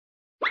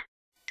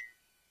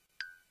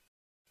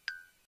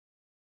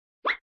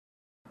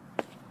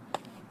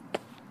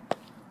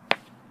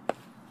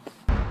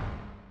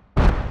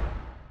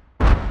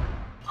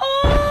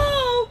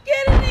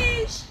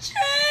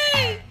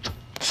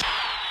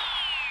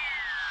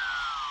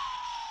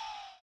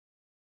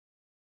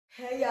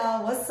Hey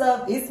y'all, what's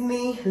up? It's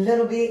me,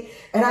 Lil Bit,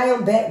 and I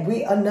am back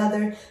with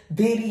another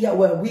video.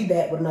 Well, we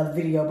back with another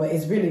video, but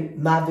it's really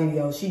my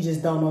video. She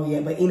just don't know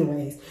yet. But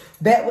anyways,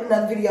 back with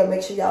another video.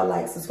 Make sure y'all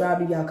like, subscribe,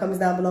 leave y'all comments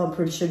down below. I'm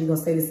pretty sure you're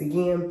gonna say this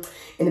again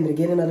in the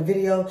beginning of the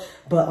video.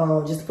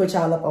 But just to put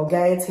y'all up on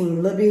game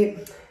team Lil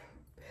Bit,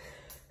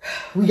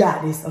 we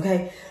got this,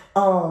 okay?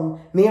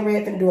 Me and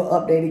Red finna do an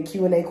updated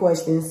Q&A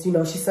questions. You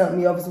know, she sent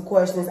me over some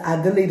questions.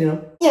 I deleted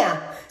them. Yeah,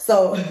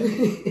 so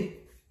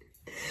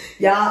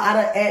y'all, I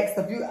done asked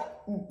a few,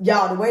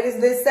 y'all, the way this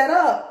list set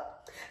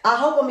up, I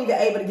hope I'm even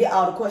able to get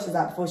all the questions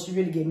out before she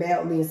really get mad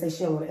at me and say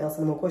she don't want to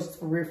answer no more questions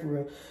for real, for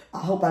real. I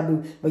hope I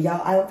do. But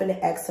y'all, I am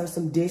finna ask her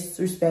some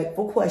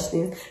disrespectful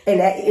questions, and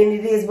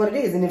it is what it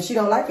is. And if she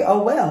don't like it,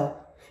 oh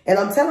well. And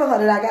I'm telling her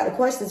that I got the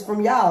questions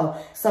from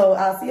y'all. So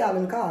I'll see y'all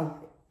in the car.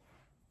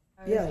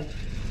 Yeah.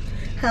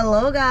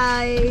 Hello,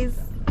 guys.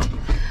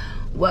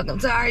 Welcome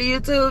to our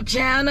YouTube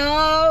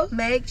channel.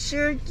 Make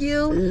sure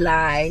you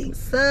like,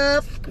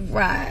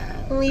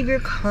 subscribe, leave your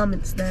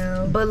comments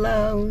down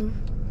below.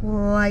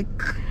 Like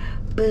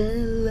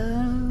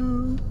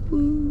below.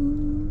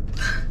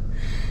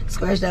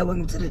 Scratch that.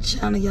 Welcome to the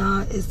channel,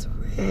 y'all. It's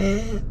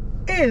Red.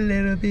 A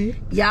little bit.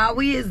 Y'all,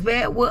 we is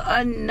back with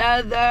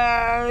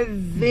another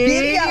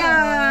video.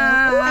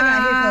 Oh, I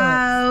got hiccups.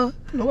 I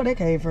don't know where that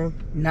came from.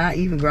 Not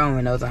even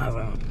growing no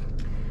time.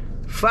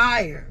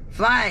 Fire.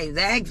 Flames,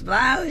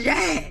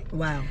 explosion.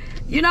 Wow.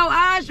 You know,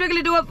 I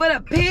strictly do it for the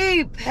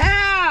people.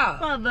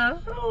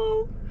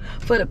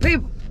 For the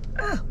people.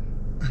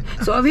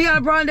 So if he had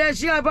a problem that,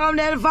 she had a problem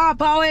that, if I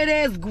power it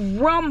as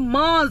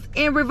grandmas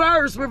in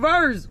reverse.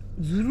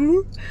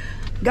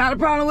 Got a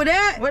problem with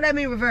that? What that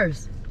mean,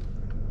 reverse?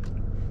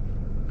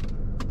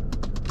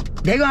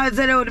 They gonna have to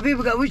say that with the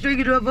people because we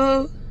strictly do it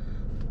for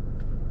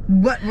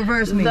what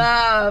reverse mean?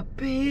 the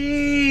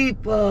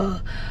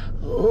people.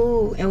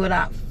 Ooh, and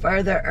without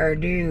further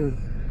ado,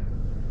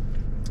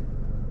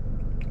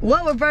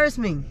 what reverse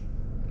mean?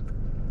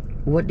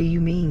 What do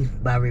you mean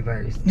by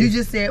reverse? You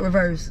just said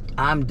reverse.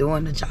 I'm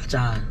doing the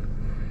cha-cha.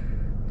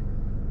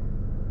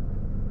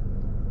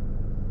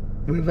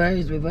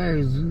 Reverse.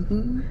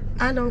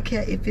 I don't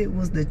care if it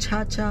was the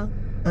cha-cha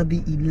or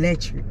the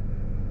electric.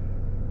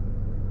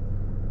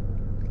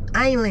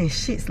 I ain't letting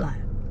shit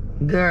slide.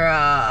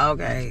 Girl,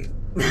 okay.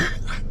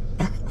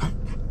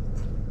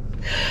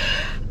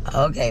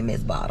 Okay,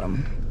 Miss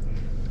Bottom.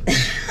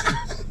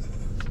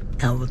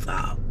 I'm a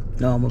top.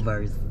 No, I'm a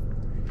verse.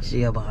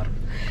 She a bottom.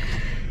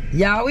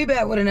 Y'all, we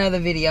back with another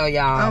video,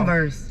 y'all. I'm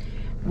verse.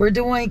 We're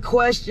doing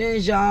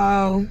questions,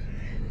 y'all.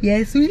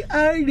 Yes, we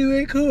are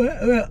doing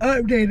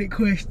updated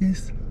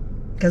questions.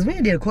 Because we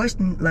ain't did a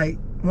question, like,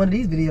 one of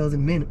these videos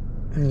in a minute.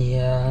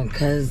 Yeah,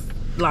 because,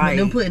 like...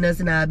 them putting us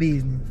in our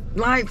business.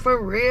 Like,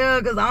 for real,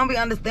 because I don't be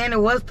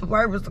understanding what's the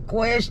purpose of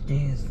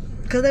questions.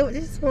 Because they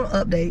just want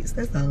updates,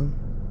 that's all.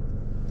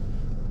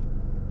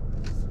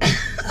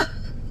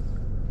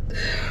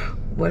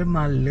 What if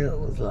my look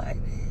was like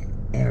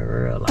in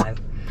real life?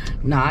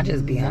 No, I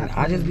just be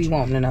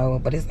wanting to know,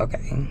 but it's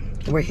okay.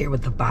 We're here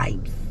with the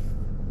vibes,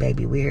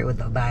 baby. We're here with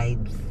the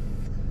vibes.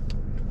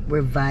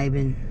 We're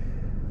vibing.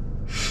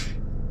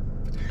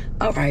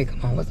 All right,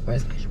 come on. What's the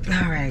first question?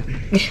 All right.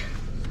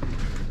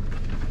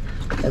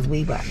 Because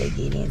we about to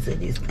get into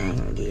this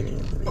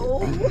thing.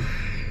 All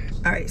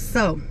right,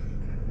 so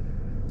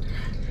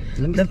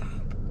let me stop.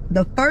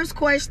 The first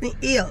question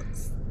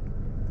is,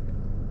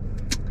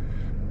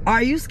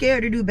 are you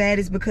scared to do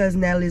baddies because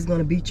Natalie's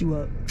gonna beat you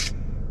up?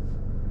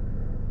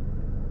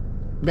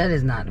 That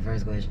is not the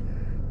first question.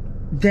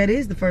 That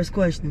is the first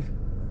question.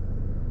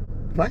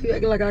 Why you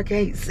acting like I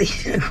can't see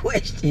the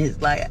questions?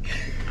 Like,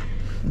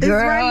 it's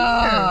girl.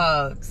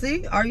 Right here.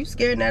 See, are you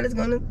scared Natalie's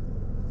gonna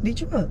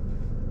beat you up?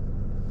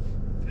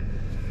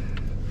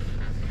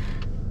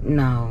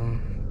 No.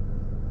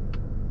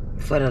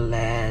 For the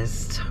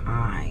last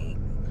time.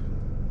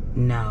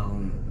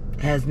 No.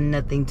 Has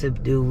nothing to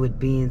do with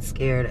being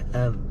scared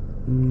of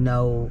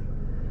nothing.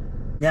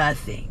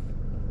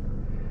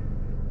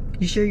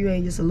 You sure you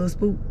ain't just a little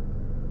spook?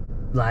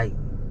 Like,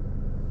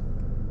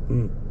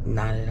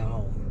 not at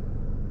all.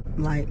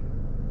 Like,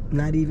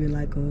 not even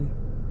like a...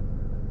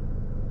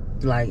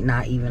 Like,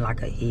 not even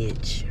like a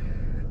itch.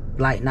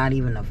 Like, not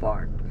even a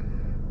fart.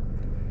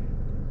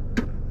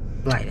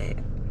 Like that.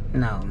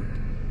 No.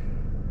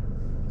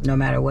 No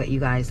matter what you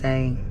guys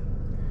say,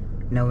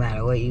 no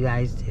matter what you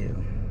guys do,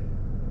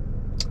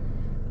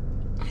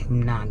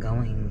 I'm not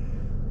going.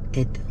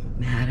 It don't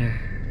matter.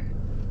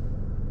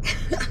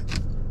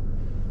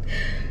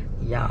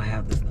 Y'all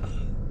have to stop.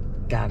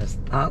 Gotta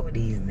stop with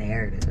these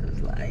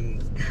narratives. Like,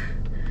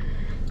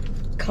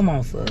 come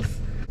on, sis.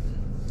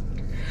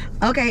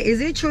 Okay, is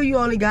it true you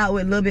only got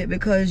with Lil Bit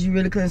because you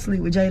really couldn't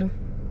sleep with Jada?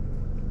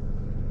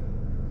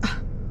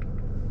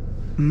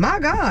 My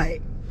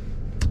God.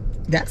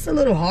 That's a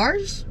little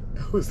harsh.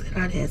 Who said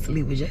I didn't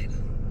sleep with Jada?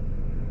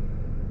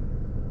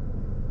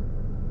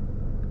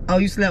 Oh,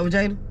 you slept with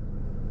Jada?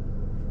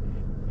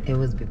 It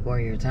was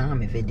before your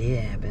time if it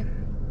did happen.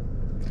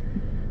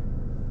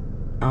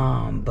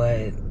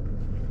 But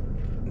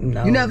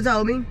no. You never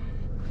told me?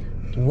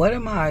 What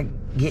am I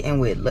getting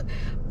with?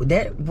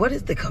 What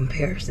is the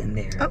comparison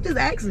there? I'm just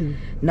asking.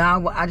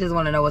 No, I just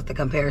want to know what's the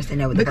comparison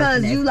there with the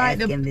Because person you that's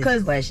like asking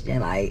this question.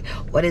 Like,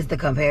 what is the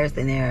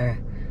comparison there?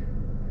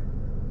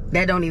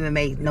 That don't even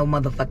make no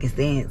motherfucking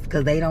sense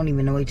because they don't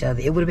even know each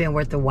other. It would have been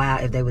worth the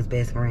while if they was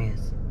best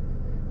friends.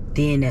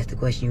 Then that's the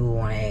question you would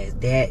want to ask.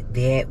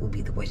 That would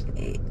be the question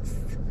to ask.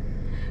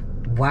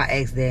 Why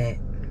ask that?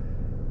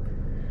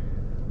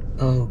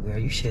 Oh, girl,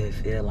 you should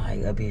feel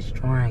like a bitch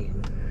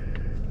trying.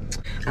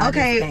 Okay. I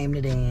just came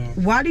to dance.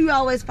 Why do you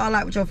always fall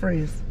out with your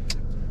friends?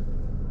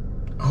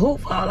 Who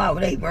fall out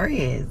with their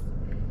friends?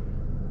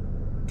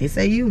 They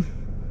say you.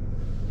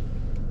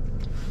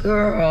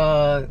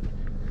 Girl,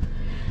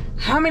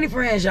 how many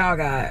friends y'all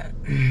got?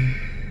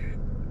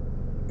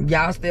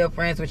 Y'all still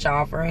friends with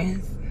y'all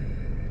friends?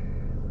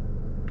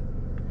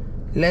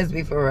 Let's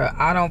be for real.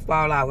 I don't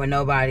fall out with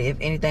nobody. If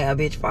anything, a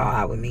bitch fall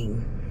out with me.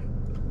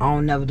 I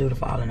don't never do the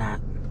falling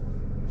out.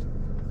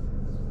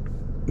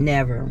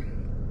 Never.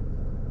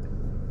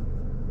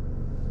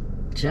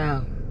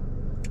 Ciao.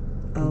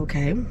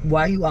 Okay.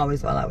 Why you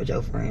always fall out with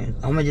your friends?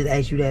 I'm gonna just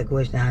ask you that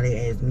question how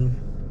they asked me.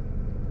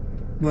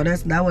 Well,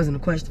 that wasn't a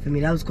question for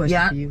me. That was a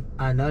question for you.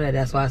 I know that.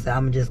 That's why I said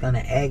I'm just gonna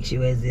ask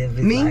you as if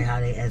it's me? like how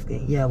they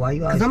asking. Yeah, why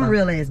you always? Because I'm a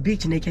real ass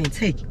bitch and they can't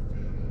take it.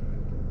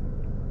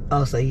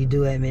 Oh, so you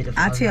do admit the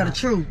I tell the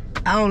truth.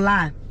 I don't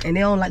lie. And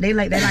they don't like they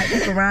like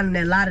people around them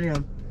that lie to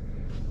them.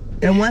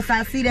 And once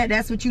I see that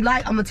that's what you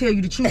like, I'm gonna tell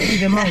you the truth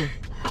even more.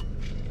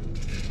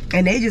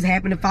 And they just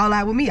happen to fall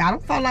out with me. I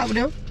don't fall out with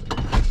them.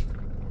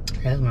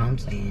 That's what I'm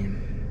saying.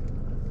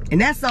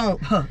 And that's on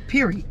her,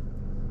 period.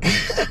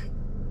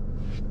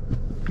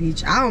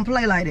 Bitch, I don't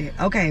play like that.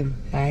 Okay.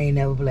 I ain't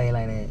never played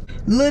like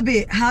that. Lil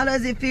Bit, how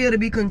does it feel to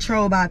be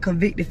controlled by a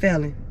convicted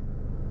felon?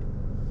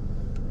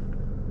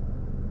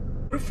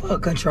 What the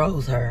fuck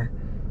controls her?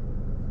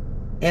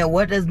 And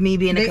what does me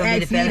being a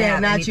convicted felon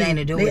have anything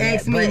to do with that? They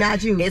asked me,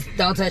 not you. It's,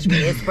 don't touch me.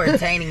 It's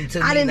pertaining to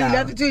me. I didn't do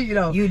nothing to you,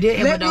 though. You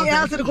didn't, let but don't me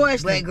answer the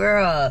question. But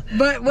girl.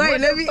 But wait,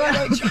 let me. What the fuck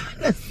are you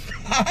trying to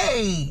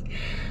say?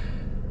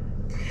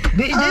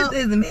 Bitch,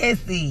 this is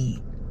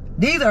messy.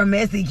 These are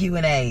messy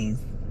Q&As. Hey,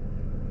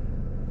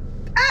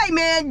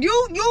 man,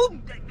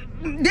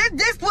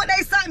 this what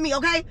they sent me,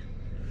 okay?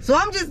 So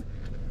I'm just,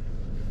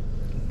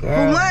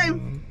 Girl. for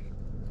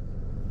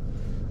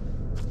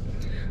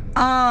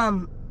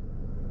one,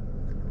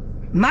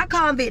 my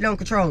convict don't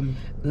control me.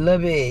 Lil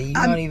Bit, you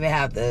don't even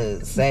have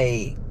to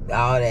say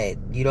all that.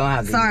 You don't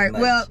have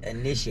to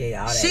initiate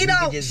all that. She you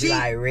don't. Can just be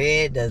like,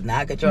 red does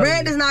not control me.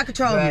 Red does not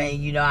control girl, me. And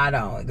you know I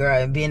don't. Girl,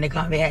 and being the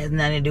convict has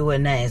nothing to do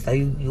with nothing. So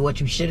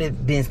what you should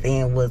have been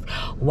saying was,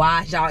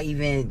 why y'all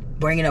even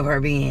bringing up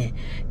her being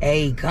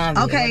a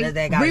convict? Okay, what does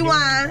that got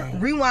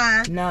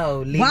rewind.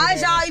 No, why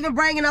is y'all even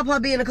bringing up her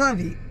being a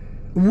convict?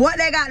 What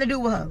they got to do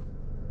with her?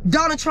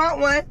 Donald Trump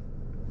won.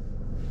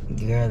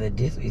 Girl, the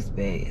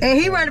disrespect.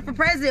 And he running for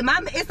president.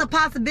 It's a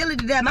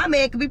possibility that my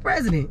man could be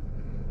president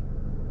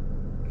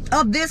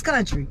of this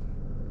country.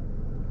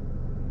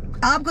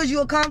 All because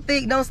you a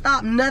convict don't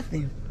stop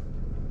nothing.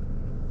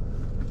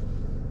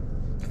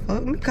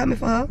 Fuck me coming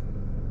for her.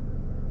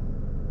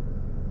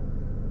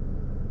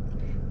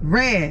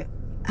 Red,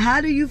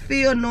 how do you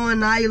feel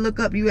knowing Naya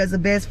look up you as a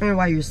best friend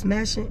while you're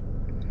smashing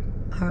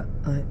her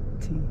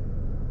auntie?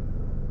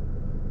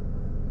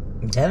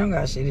 That don't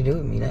got shit to do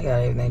with me. That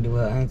got everything to do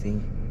with her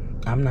auntie.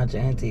 I'm not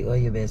your auntie or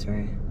your best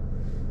friend.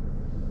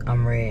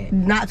 I'm Red.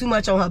 Not too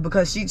much on her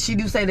because she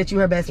do say that you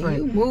her best friend.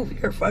 You move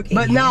your fucking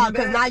But no,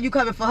 because back. now you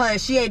coming for her and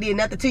she ain't did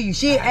nothing to you.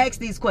 She ain't asked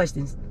these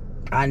questions.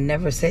 I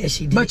never said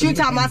she did. But you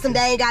talking about some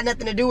they ain't got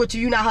nothing to do with you.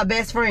 You not her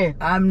best friend.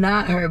 I'm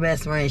not her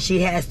best friend. She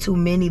has too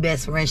many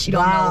best friends. She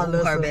don't know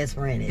who her best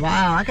friend is.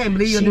 Wow, I can't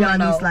believe you'll do my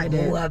niece like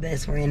that. Who her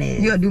best friend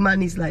is. You'll do my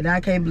niece like that.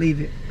 I can't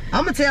believe it.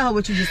 I'm gonna tell her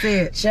what you just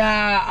said.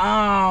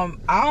 Child,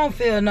 I don't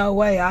feel no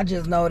way. I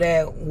just know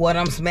that what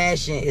I'm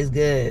smashing is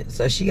good.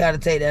 So she got to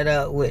take that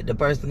up with the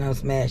person I'm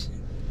smashing.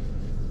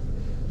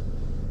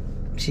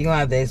 She gonna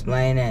have to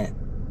explain that.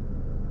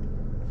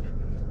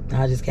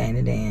 I just came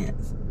to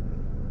dance.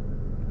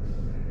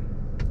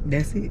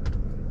 That's it.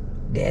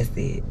 That's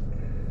it.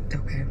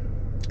 Okay.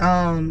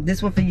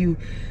 This one for you.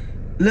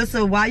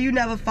 Listen, why you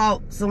never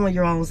fought someone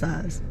your own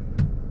size?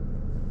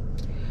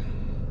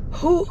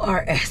 Who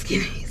are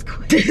asking these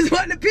questions? This is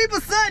what the people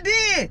said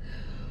did.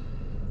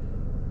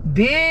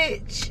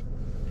 Bitch,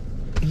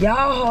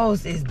 y'all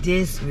hoes is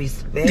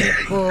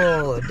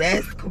disrespectful.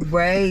 That's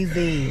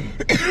crazy.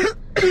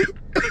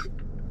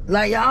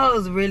 Like, y'all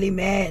hoes really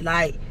mad.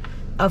 Like,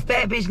 a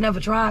fat bitch never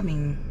tried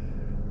me.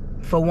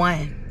 For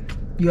one.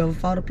 You ever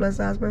fought a plus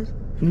size person?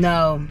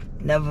 No,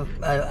 never.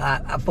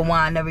 For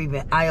one,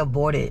 I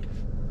aborted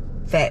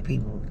fat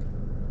people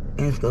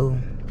in school.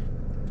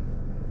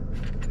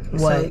 What?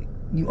 So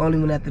you only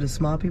went after the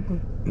small people?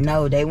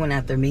 No, they went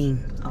after me.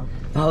 Oh.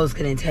 The hoes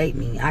couldn't take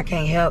me. I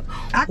can't help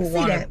I can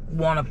see that.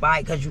 Want to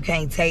fight because you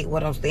can't take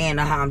what I'm saying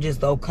or how I'm just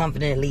so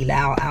confidently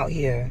loud out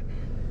here.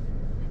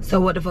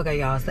 So what the fuck are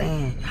y'all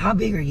saying? How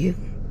big are you?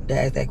 To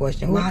ask that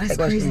question. Wow, that's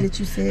crazy that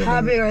you said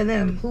How that. big are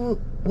them?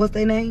 What's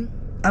their name?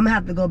 I'm gonna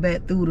have to go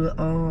back through the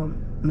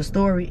on the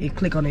story and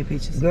click on their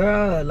pictures.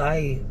 Girl,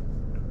 like,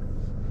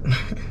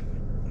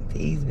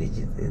 these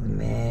bitches is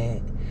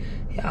mad.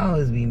 Y'all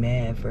always be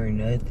mad for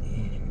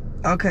nothing.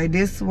 Okay,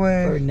 this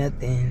one. For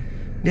nothing.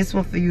 This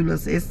one for you,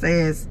 listen. It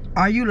says,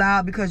 are you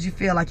loud because you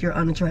feel like you're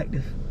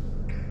unattractive?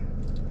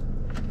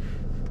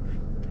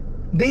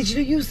 Bitch,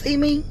 do you see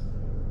me?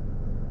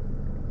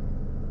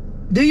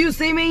 Do you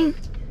see me?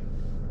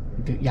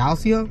 Y'all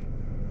see her?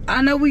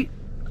 I know we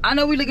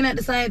looking at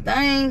the same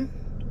thing.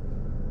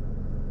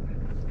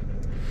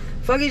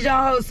 Fuck is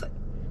y'all hoes.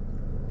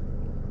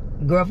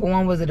 Girl, for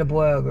one, was it a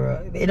boy or a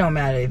girl? It don't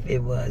matter if it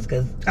was,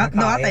 cause I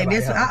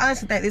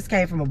honestly think this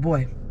came from a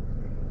boy.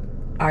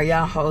 Are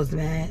y'all hoes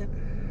mad?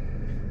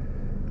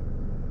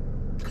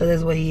 Cause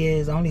that's what he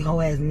is. Only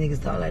hoe ass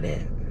niggas talk like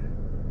that.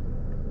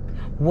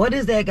 What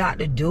does that got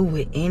to do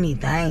with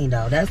anything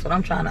though? That's what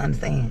I'm trying to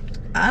understand.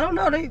 I don't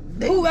know.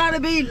 They Who gotta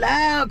be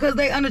loud cause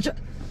they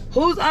unattractive?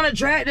 Who's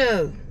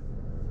unattractive?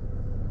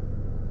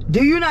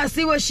 Do you not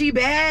see what she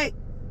bagged?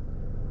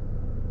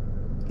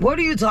 What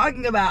are you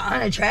talking about?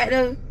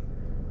 Unattractive?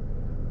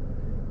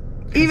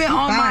 Even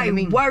on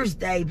my worst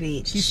day,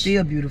 bitch. She's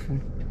still beautiful.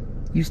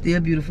 You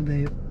still beautiful,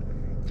 babe.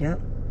 Yep.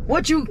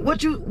 What you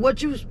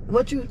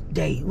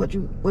date? What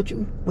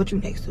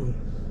you next to?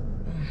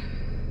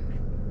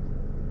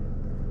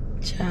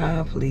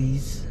 Child,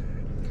 please.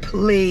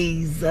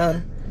 Please.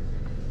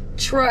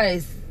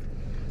 Trust.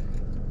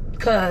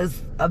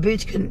 Cause a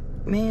bitch can,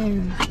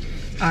 man.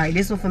 Alright,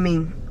 this one for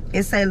me.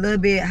 It say a little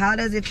bit, how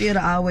does it feel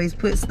to always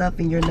put stuff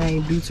in your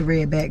name due to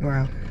red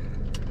background?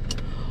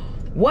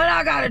 What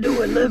I gotta do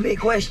with Lil Bit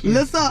question?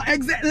 Listen,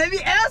 let me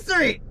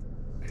answer it.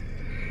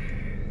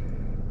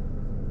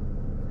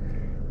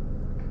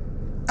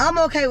 I'm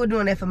okay with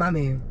doing that for my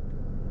man.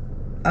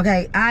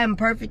 Okay, I am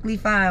perfectly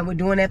fine with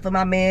doing that for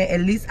my man.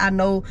 At least I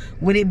know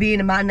with it being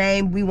in my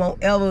name, it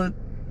won't ever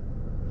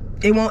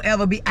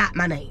be out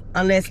my name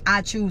unless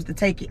I choose to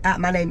take it out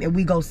my name and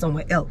we go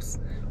somewhere else.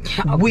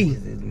 We.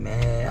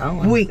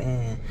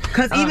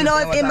 Because even though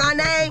it's in my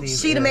name,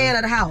 she the man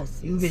of the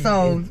house.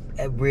 So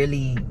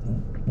really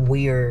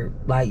weird.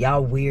 Like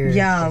y'all weird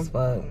as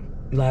fuck.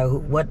 Like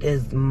what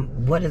does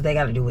they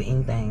got to do with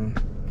anything?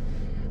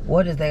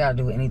 What does they got to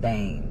do with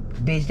anything?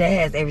 Bitch, that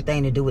has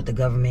everything to do with the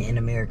government in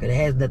America. That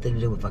has nothing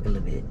to do with fucking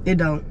Lil Bit. It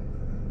don't.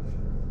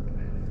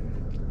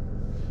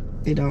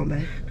 It don't,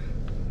 man.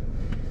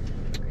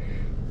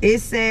 It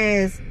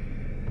says,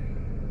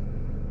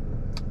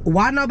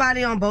 why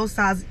nobody on both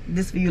sides,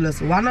 this for you,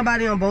 listen. Why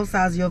nobody on both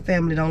sides of your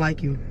family don't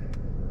like you?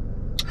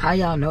 How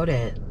y'all know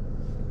that?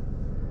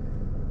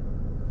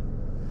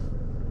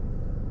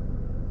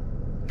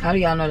 How do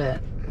y'all know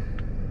that?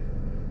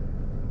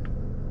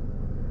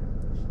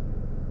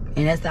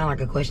 And that sounds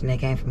like a question that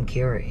came from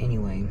Kira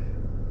anyway.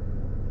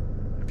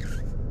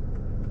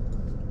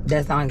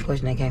 That sounds like a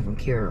question that came from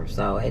Kira.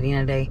 So at the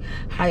end of the day,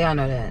 how y'all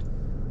know that?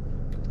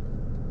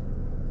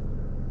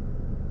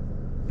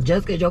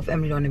 Just because your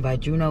family don't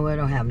invite you nowhere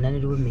don't have nothing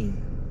to do with me.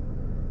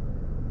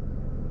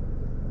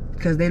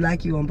 Because they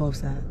like you on both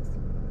sides.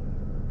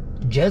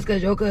 Just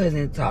because your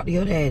cousin talk to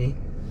your daddy,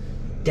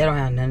 that don't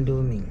have nothing to do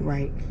with me.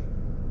 Right.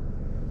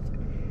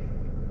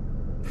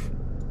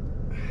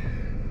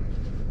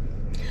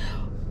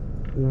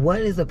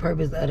 What is the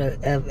purpose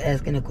of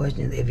asking the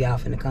questions if y'all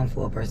finna come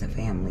for a person's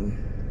family?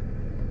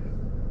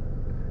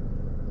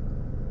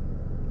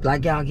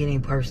 Like y'all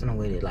getting personal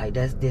with it. Like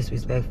that's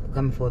disrespectful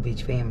coming for a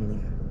bitch family.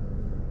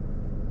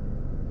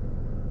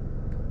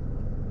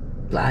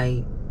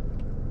 Like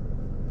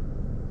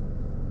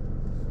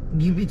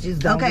you bitches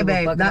don't give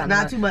a fuck about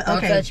not too much. Don't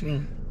Okay. touch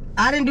me.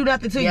 I didn't do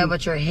nothing to you. Yeah,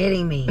 but you're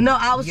hitting me. No,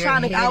 I was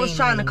trying to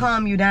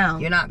calm you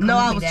down. You're not calming me down. No,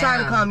 I was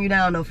trying to calm you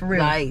down though, for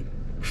real. Like,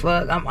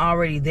 fuck, I'm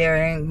already there.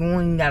 Ain't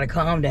going, gotta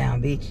calm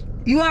down, bitch.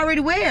 You already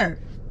where?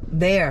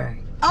 There.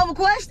 Over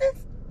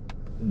questions?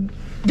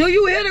 Do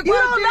you hear the questions? You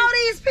don't know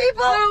these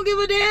people? I don't give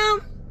a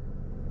damn.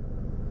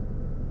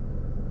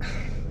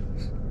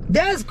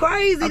 That's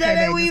crazy that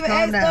they would even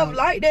ask stuff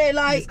like that.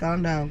 Like, just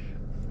calm down.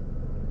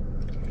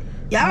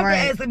 Y'all can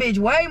ask the bitch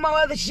way more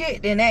other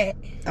shit than that.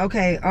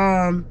 Okay,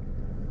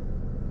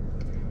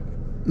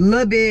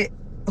 Lil Bit,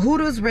 who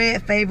does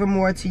Red favor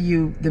more to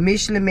you, the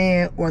Michelin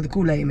Man or the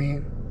Kool-Aid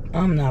Man?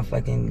 I'm not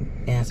fucking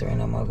answering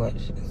no more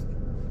questions.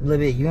 Lil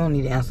Bit, you don't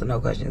need to answer no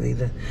questions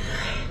either.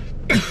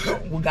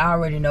 We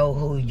already know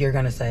who you're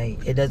gonna say.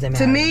 It doesn't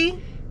matter. To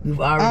me,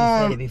 you've already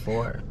said it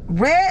before.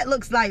 Red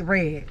looks like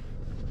Red.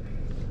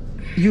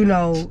 You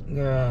know,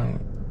 girl.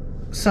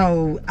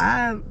 So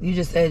you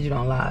just said you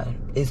don't lie.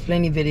 It's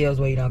plenty of videos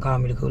where you don't call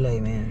me the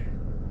Kool-Aid Man.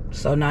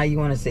 So now you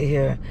want to sit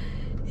here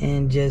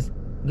and just,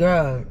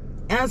 girl,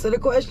 answer the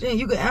question.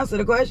 You can answer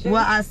the question.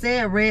 Well, I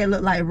said Red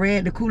look like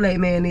Red. The Kool-Aid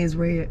Man is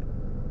Red.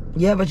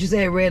 Yeah, but you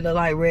said Red look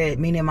like Red,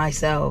 meaning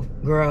myself,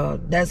 girl.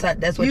 That's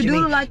what you mean. You do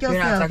look like yourself.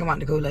 You're not talking about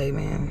the Kool-Aid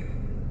Man.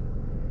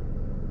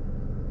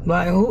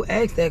 Like, who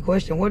asked that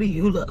question? What do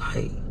you look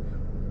like?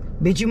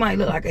 Bitch, you might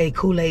look like a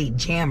Kool-Aid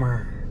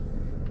jammer.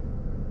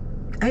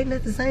 Ain't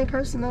that the same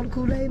person on the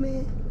Kool-Aid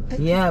Man?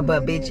 Yeah,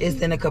 but bitch, it's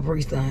in a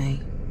Capri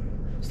thing.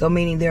 So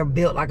meaning they're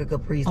built like a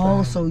Capri Sun.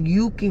 Oh, so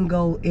you can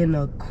go in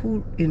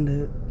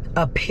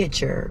a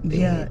picture, bitch.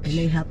 Yeah, and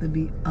they have to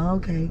be,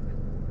 okay.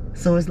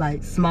 So it's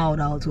like small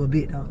dog to a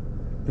big dog.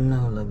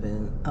 No, a little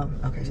bit. Oh,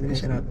 okay, so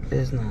shut up.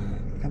 It's not.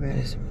 Okay.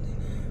 It's really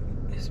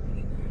not. It's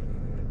really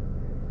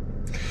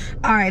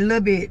not. All right,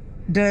 Lil Bit.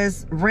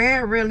 Does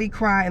Red really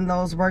cry in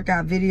those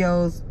workout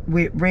videos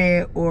with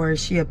Red, or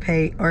is she a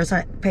paid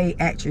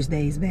actress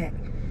days back?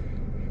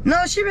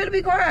 No, she really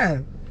be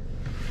crying.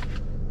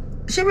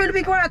 She really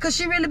be crying because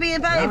she really be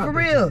in pain, for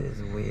real.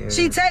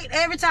 She take,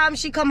 every time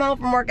she come home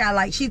from workout,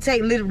 like, she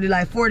take literally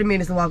like 40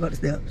 minutes to walk up the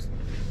steps.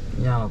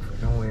 Y'all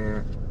freaking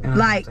weird. And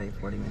like, take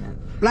 40 minutes.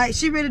 Like,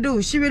 she really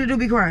do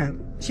be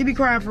crying. She be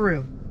crying for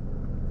real.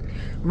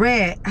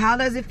 Red, how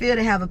does it feel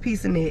to have a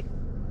piece of neck?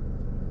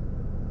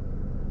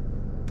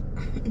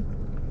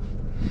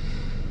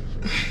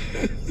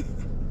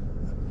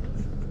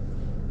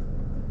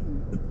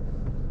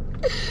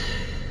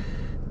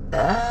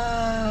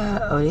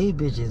 Oh, these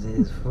bitches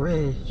is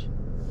fresh.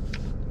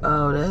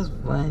 Oh, that's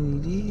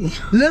funny.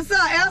 Let's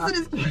answer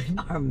this question.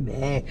 Are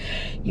mad.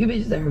 You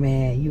bitches are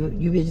mad.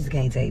 You bitches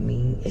can't take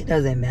me. It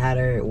doesn't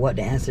matter what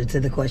the answer to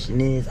the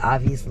question is.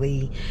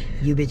 Obviously,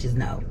 you bitches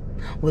know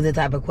with the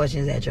type of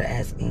questions that you're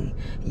asking.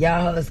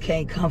 Y'all hoes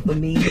can't come for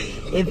me.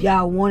 If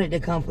y'all wanted to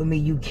come for me,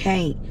 you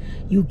can't.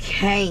 You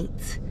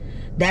can't.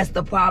 That's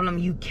the problem.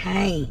 You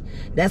can't.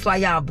 That's why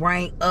y'all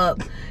bring up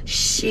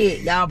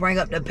shit. Y'all bring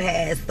up the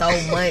past so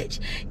much.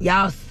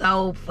 Y'all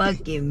so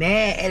fucking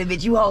mad. And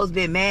bitch, you hoes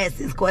been mad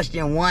since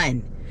question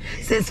 1.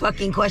 Since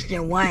fucking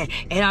question 1.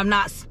 And I'm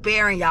not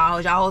sparing y'all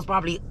hoes. Y'all hoes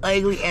probably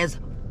ugly as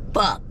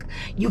fuck.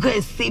 You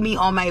couldn't see me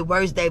on my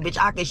worst day, bitch.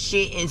 I could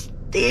shit and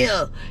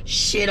still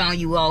shit on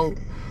you, hoes.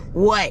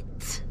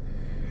 What?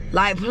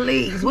 Like,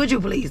 please. Would you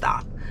please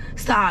stop?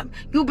 Stop.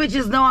 You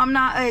bitches know I'm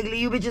not ugly.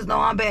 You bitches know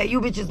I'm bad.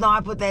 You bitches know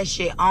I put that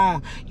shit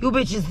on. You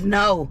bitches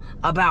know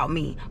about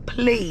me.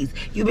 Please.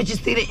 You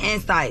bitches see the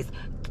insights.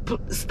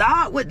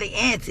 Stop with the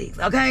antics,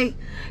 okay?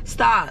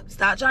 Stop.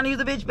 Stop trying to use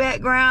a bitch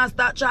background.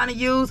 Stop trying to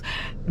use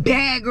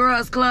Bad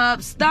Girls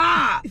Club.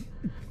 Stop.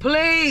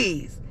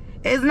 Please.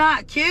 It's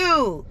not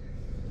cute.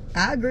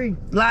 I agree.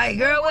 Like,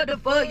 girl, what the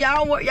fuck?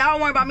 Y'all worry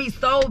about me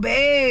so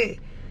bad.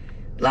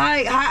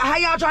 Like, how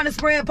y'all trying to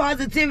spread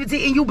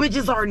positivity and you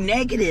bitches are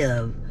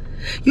negative?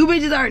 You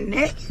bitches are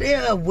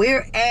negative,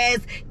 weird ass,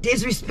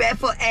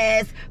 disrespectful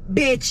ass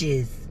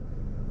bitches.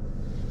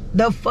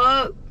 The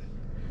fuck?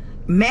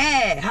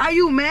 Mad? How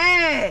you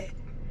mad?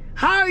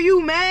 How are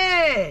you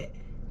mad?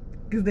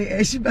 Cause they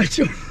asked you about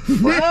your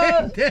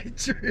fuck? That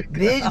trick.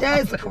 Bitch,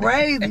 that's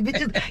crazy.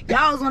 Bitches,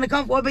 y'all was wanna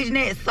come for a bitch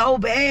neck so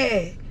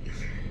bad.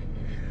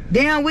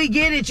 Damn, we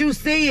get it. You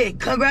see it.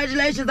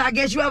 Congratulations. I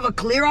guess you have a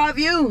clear eye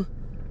view.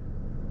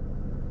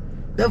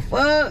 The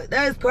fuck?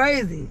 That's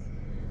crazy.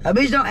 A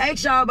bitch don't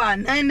ask y'all about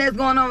nothing that's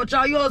going on with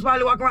y'all. You hoes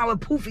probably walking around with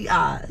poofy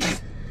eyes.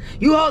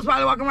 You hoes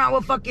probably walking around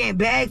with fucking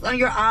bags on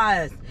your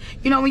eyes.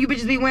 You know, when you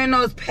bitches be wearing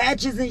those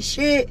patches and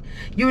shit,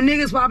 you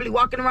niggas probably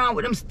walking around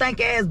with them stank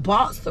ass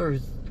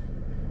boxers.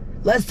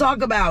 Let's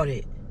talk about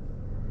it.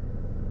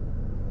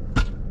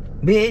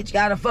 Bitch,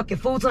 got a fucking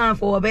futon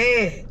for a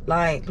bed.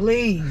 Like,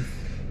 please.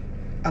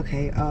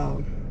 Okay,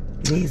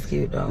 These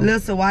cute though.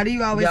 Listen, why do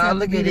you always have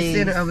to be the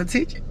center of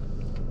attention?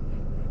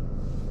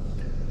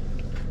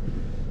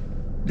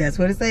 That's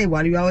what it say.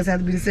 Why do you always have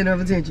to be the center of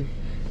attention?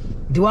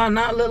 Do I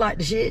not look like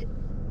the shit?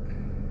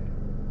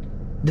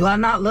 Do I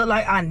not look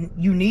like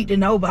you need to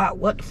know about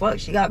what the fuck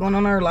she got going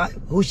on in her life?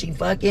 Who she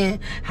fucking?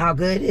 How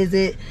good is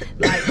it?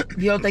 Like,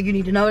 you don't think you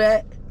need to know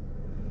that?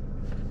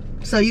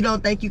 So you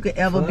don't think you could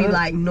ever be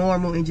like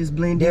normal and just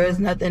blend in? There is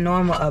nothing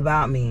normal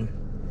about me.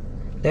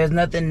 There's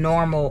nothing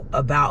normal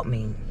about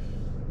me.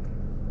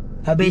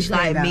 A bitch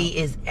like me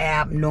is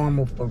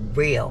abnormal for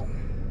real.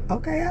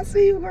 Okay, I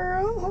see you,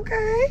 girl.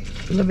 Okay.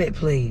 A little bit,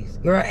 please.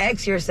 Girl,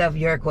 ask yourself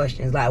your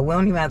questions. Like, we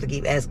don't even have to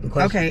keep asking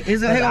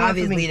questions. Okay,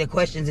 obviously the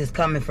questions is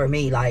coming for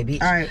me. Like,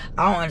 bitch, all right.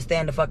 I don't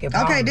understand the fucking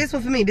problem. Okay, this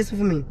one for me. This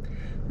one for me.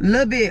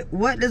 Lil Bit,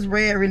 what does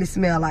Red really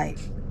smell like?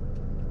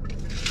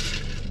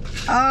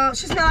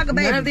 She smell like a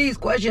baby. None of these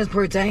questions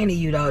pertain to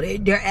you, though.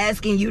 They're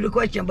asking you the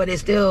question, but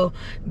it's still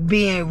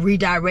being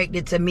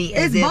redirected to me.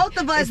 It's both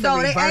of us,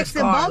 though. They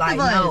asking both of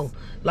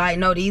us.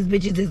 No, these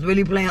bitches is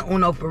really playing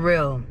Uno for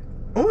real.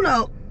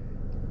 Uno?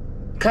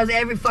 Cause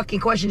every fucking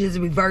question is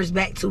reversed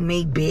back to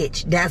me,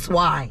 bitch. That's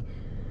why.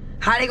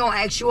 How they gonna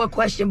ask you a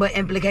question but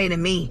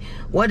implicating me?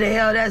 What the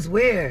hell? That's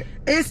weird.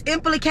 It's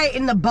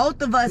implicating the both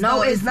of us. No,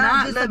 though. it's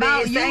not just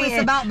about you.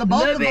 It's about the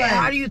both of us.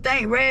 How do you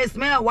think Red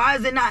smell? Why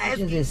is it not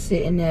asking? Just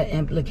sitting there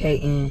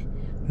implicating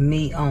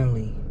me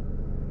only.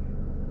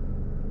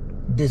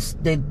 That's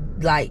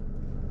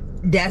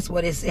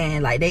what it's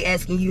saying. Like, they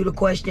asking you the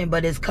question,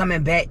 but it's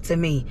coming back to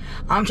me.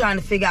 I'm trying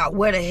to figure out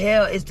where the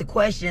hell is the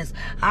questions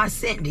I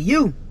sent to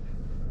you.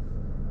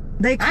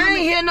 I ain't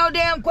hear no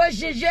damn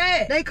questions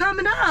yet. They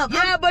coming up.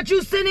 Yeah, but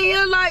you sitting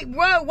here like,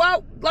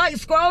 bro, like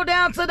scroll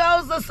down to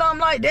those or something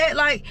like that.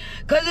 Like,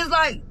 cause it's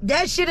like,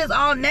 that shit is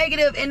all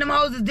negative and them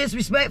hoes is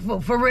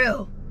disrespectful, for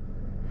real.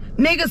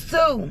 Niggas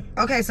too.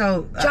 Okay,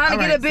 so trying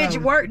to get a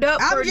bitch worked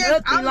up for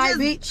nothing, like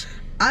bitch.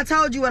 I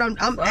told you what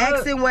I'm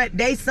asking what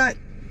they sent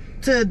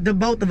to the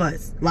both of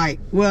us. Like,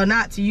 well,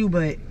 not to you,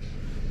 but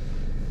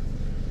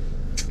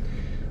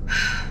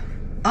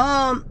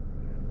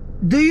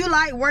do you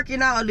like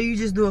working out or do you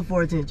just do it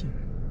for attention?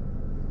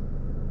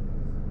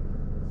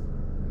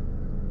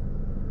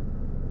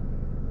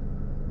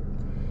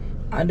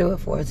 I do it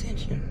for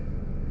attention.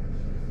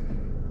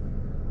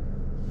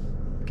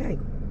 Okay.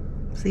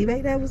 See,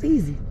 babe, that was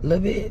easy. Lil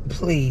Bit,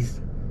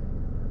 please.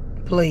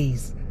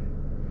 Please.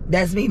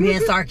 That's me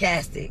being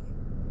sarcastic.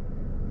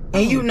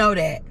 And you know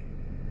that.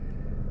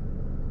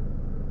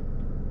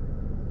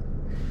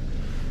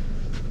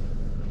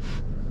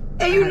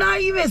 And you're not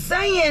even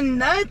saying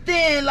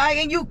nothing. Like,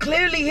 and you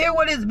clearly hear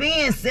what is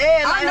being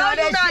said. Like, I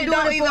know you're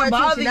not doing it for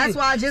attention. That's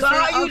why I just said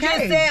how you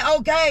just said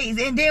okay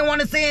and didn't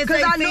want to say and say,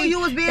 because I knew you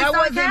was being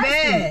sarcastic. That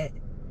wasn't bad.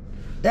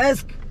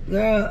 That's,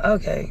 girl,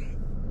 okay.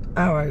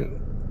 All right.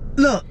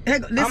 Look,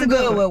 this is a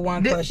good with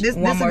one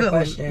question. One more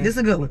question. This is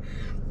a good one.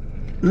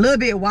 Lil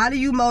Bit, why do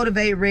you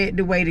motivate Red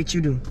the way that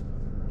you do?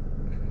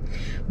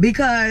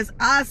 Because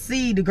I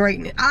see the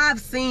greatness. I've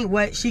seen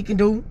what she can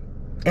do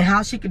and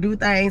how she can do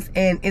things,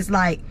 and it's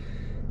like,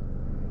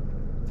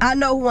 I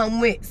know who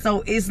I'm with,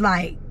 so it's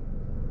like,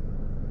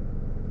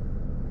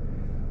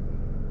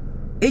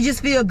 it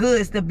just feels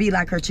good to be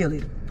like her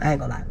cheerleader. I ain't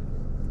gonna lie.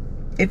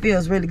 It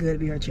feels really good to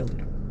be her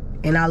cheerleader.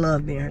 And I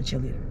love being her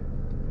cheerleader.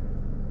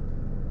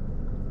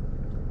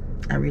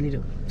 I really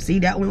do. See,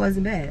 that one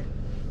wasn't bad.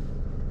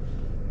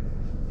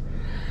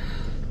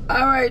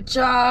 All right,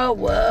 y'all.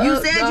 Well,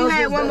 you said you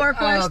had one more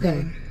question.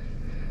 Okay.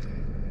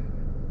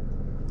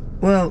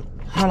 Well,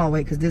 hold on,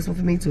 wait, because this one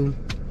for me too.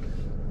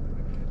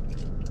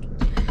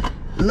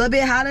 Lil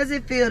Bit, how does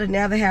it feel to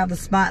never have the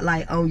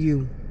spotlight on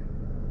you?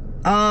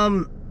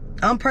 I'm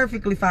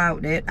perfectly fine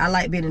with that. I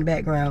like being in the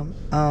background.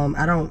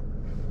 I don't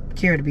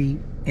care to be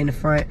in the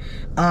front.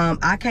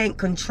 I can't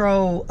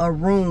control a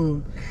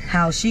room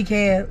how she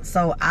can,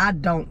 so I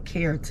don't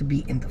care to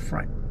be in the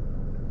front.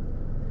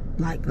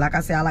 Like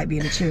I said, I like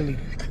being a cheerleader.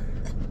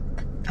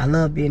 I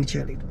love being a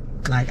cheerleader.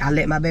 Like, I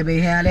let my baby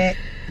have that,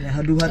 let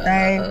her do her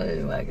thing.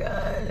 Oh my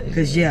God.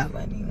 Cause yeah.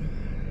 Funny.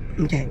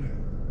 Okay.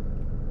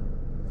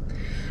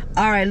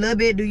 All right, Lil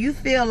Bit, do you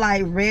feel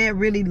like Red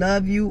really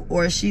love you,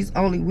 or she's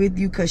only with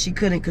you because she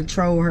couldn't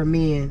control her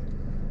men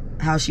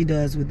how she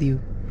does with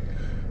you?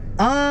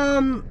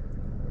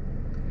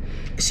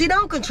 She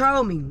don't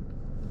control me.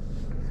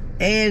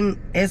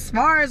 And as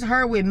far as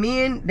her with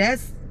men,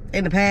 that's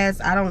in the past.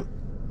 I don't,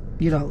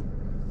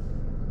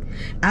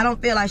 I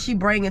don't feel like she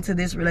bring into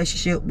this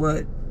relationship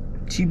what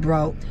she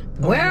brought.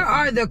 Where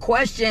are the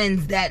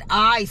questions that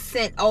I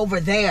sent over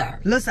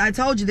there? Listen, I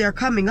told you they're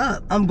coming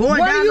up. I'm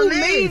going down the list.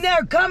 What do you mean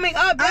they're coming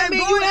up? That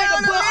means you had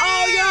to put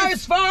all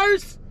yours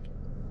first?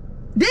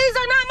 These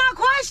are not my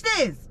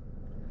questions.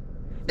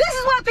 This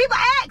is what people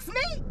ask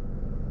me.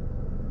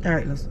 All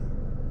right, listen.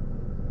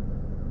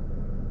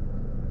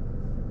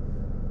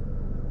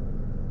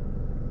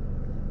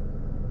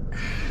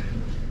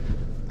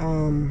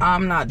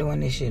 I'm not doing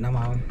this shit no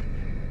more.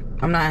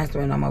 I'm not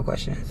answering no more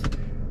questions.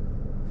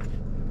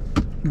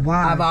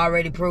 Why? I've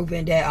already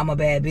proven that I'm a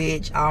bad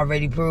bitch. I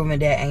already proven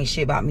that ain't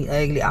shit about me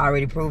ugly. I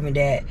already proven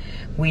that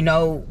we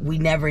know we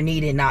never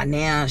needed, not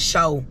now,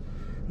 show.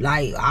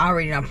 Like, I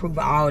already done proven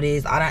all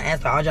this. I done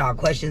answered all y'all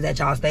questions that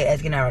y'all stay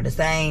asking that are the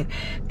same.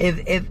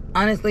 If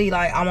honestly,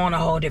 like, I'm on a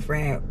whole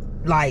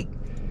different, like,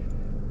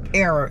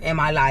 era in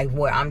my life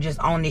where I'm just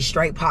on this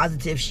straight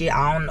positive shit.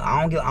 I don't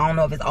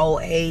know if it's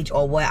old age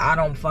or what. I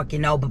don't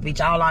fucking know. But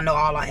bitch, all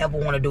I ever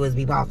want to do is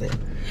be positive.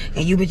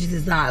 And you bitches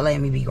is not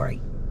letting me be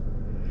great.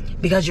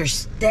 Because you're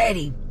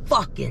steady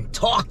fucking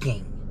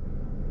talking.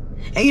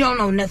 And you don't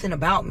know nothing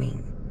about me.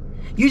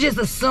 You just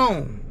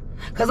assume.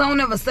 Because I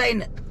don't ever say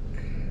nothing.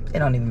 It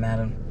don't even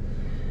matter.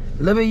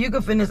 Lil Bit, you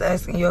can finish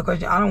asking your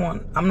question.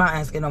 I'm not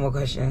asking no more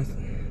questions.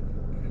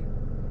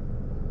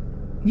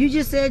 You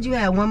just said you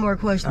had one more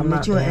question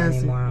that you answered.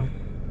 Anymore.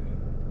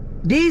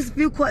 These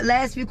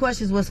last few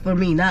questions was for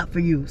me, not for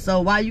you.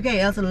 So why you can't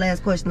answer the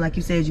last question like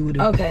you said you would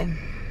do? Okay.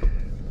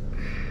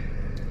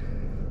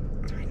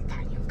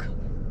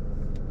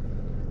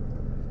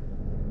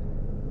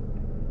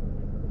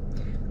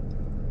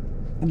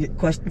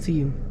 Question to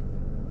you.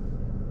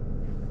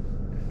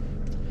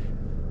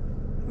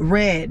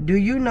 Red, do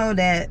you know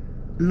that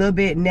Lil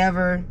Bit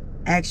never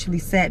actually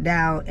sat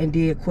down and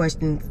did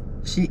questions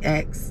she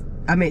asked?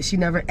 I mean, she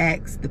never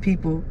asked the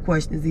people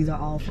questions. These are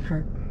all for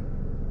her.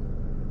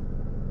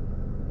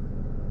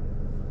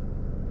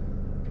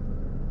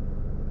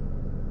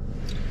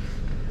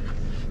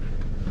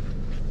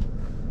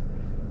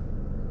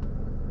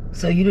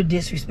 So you the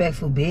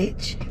disrespectful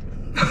bitch?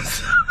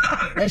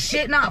 That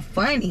shit not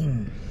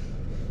funny.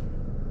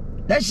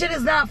 That shit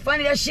is not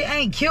funny. That shit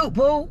ain't cute,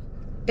 boo.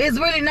 It's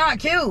really not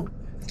cute.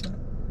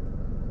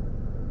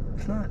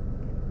 It's not.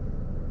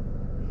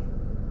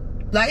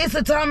 Like, it's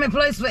a time and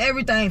place for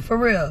everything, for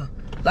real.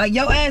 Like,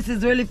 your ass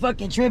is really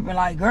fucking tripping.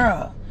 Like,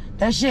 girl,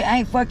 that shit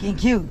ain't fucking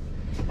cute.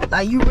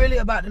 Like, you really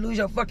about to lose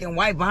your fucking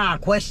wife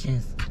behind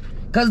questions.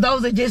 Cause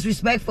those are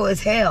disrespectful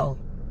as hell.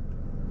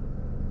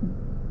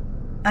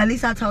 At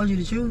least I told you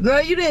the truth.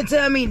 Girl, you didn't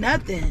tell me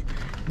nothing.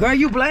 Girl,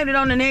 you blamed it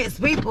on the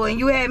next people and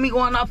you had me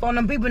going off on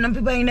them people and them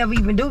people ain't never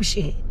even do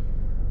shit.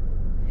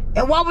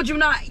 And why would you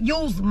not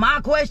use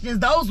my questions?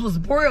 Those was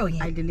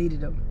brilliant. I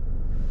deleted them.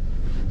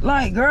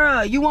 Like,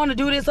 girl, you want to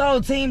do this whole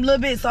team Lil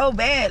Bit so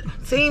bad.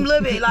 Team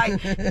Lil Bit,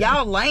 like,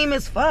 y'all lame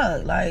as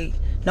fuck. Like,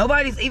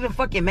 nobody's even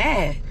fucking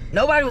mad.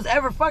 Nobody was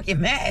ever fucking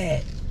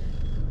mad.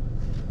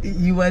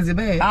 You wasn't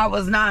mad? I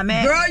was not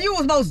mad. Girl, you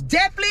was most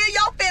definitely in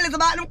your feelings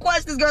about them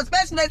questions, girl.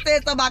 Especially when they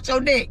said something about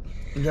your dick.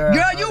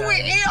 Girl, you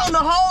went in on the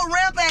whole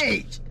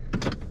rampage.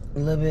 A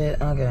little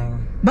bit, okay.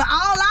 But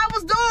all I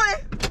was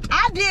doing,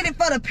 I did it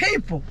for the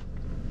people.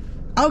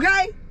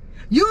 Okay?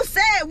 You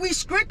said we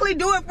strictly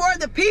do it for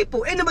the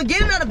people. In the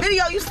beginning of the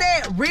video, you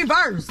said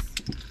reverse.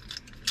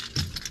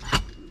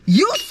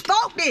 You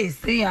spoke this.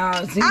 See,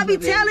 y'all. I be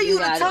telling you,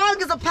 the tongue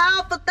is a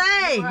powerful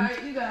thing.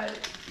 Right, you got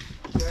it.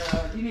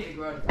 Girl, you need to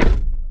grow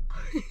the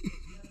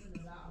Nothing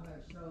about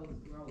her shows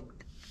growth.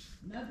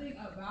 Nothing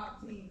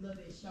about Team Lil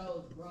Bit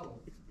shows growth.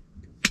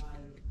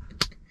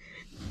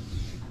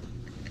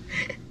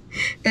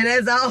 And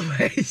as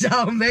always,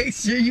 y'all make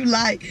sure you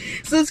like,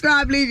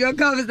 subscribe, leave your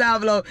comments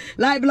down below.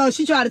 Like below,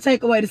 she tried to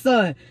take away the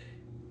sun.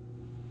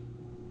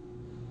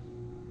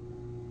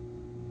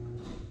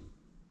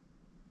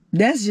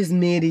 That's just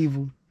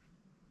medieval.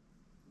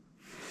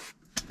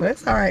 But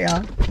it's alright,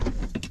 y'all.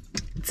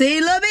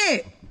 Team Lil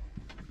Bit.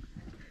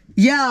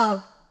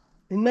 Y'all,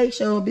 and make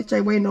sure bitch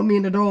ain't waiting on me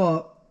in the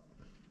dog.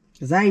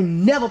 Cause I ain't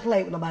never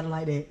played with nobody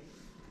like that.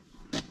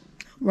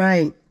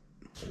 Right.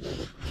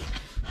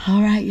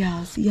 All right,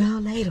 y'all. See y'all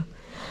later.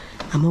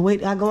 I'm gonna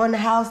wait. I go in the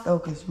house though,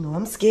 cause you know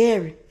I'm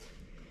scary.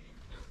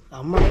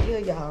 I'm right here,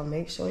 y'all.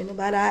 Make sure ain't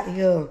nobody out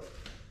here.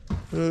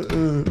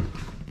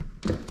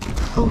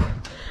 Oh.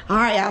 All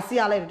right, y'all. See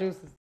y'all later,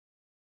 deuces.